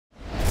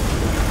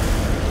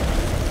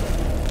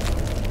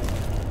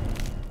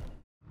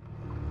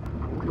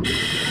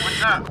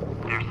up?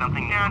 There's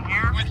something down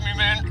here. With me,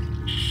 man.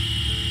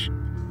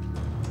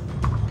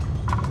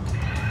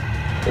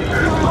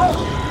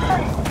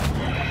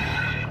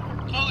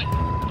 Holy,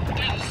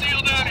 there's a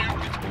seal down here.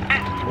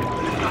 Hey,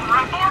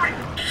 run for me.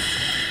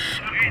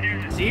 Okay,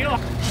 there's a seal.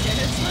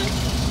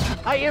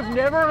 I have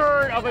never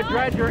heard of a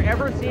dredger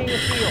ever seeing a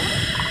seal.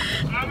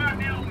 I'm not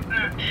dealing with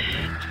that.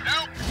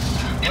 Nope.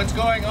 What's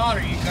going on?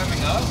 Are you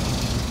coming up?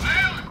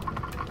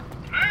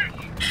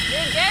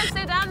 Dude, Gabe,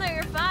 stay down there.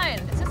 You're fine.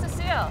 It's just a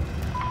seal.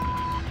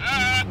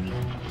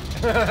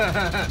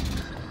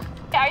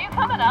 Are you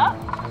coming up?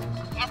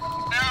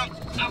 Down.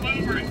 I'm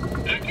over it.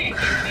 I can't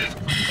do this.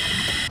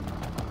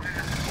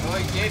 Oh,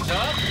 you Gabe's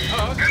up?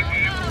 Oh, okay.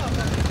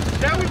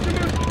 That was the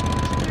most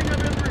thing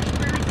I've ever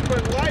experienced in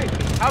my life.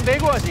 How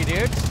big was he,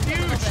 dude?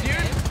 Huge,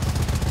 dude.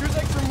 He was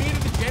like from me to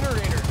the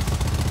generator.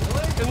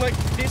 Really? And like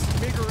this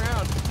big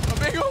around. A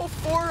big old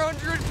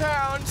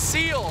 400-pound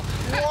seal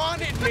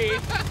wanted me.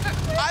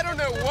 I don't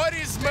know what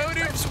his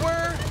motives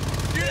were.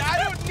 Dude,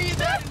 I don't need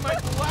that in my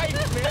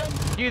life, man.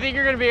 Do you think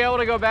you're gonna be able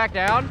to go back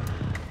down?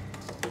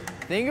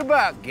 Think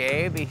about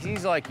Gabe.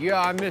 He's like,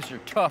 yeah, I'm Mr.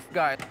 Tough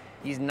Guy.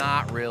 He's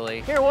not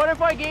really. Here, what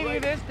if I gave you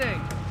this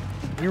thing?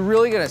 You're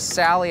really gonna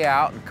sally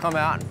out and come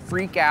out and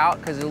freak out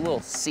because a little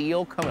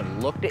seal come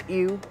and looked at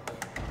you?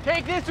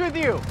 Take this with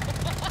you.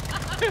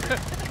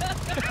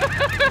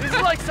 This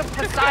is like some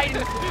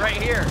Poseidon right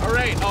here. All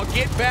right, I'll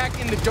get back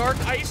in the dark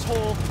ice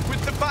hole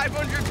with the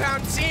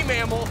 500-pound sea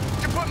mammal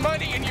to put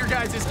money in your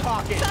guys'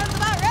 pocket. Sounds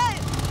about right.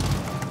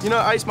 You know,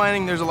 ice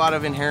mining, there's a lot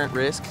of inherent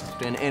risk.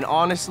 And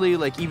honestly,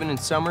 like even in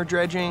summer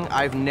dredging,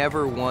 I've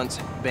never once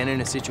been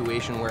in a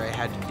situation where I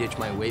had to ditch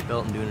my weight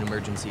belt and do an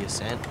emergency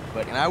ascent.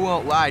 And I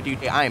won't lie,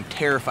 dude, I am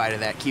terrified of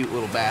that cute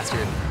little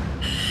bastard.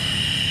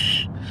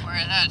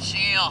 Where's that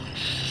seal?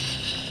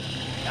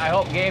 I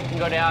hope Gabe can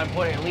go down and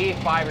put at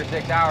least 5 or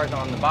 6 hours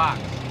on the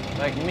box,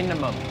 like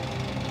minimum.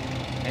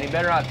 And he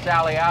better not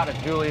sally out if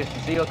Julius the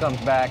seal comes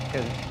back,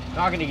 because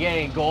not gonna get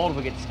any gold if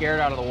we get scared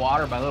out of the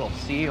water by little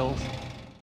seals.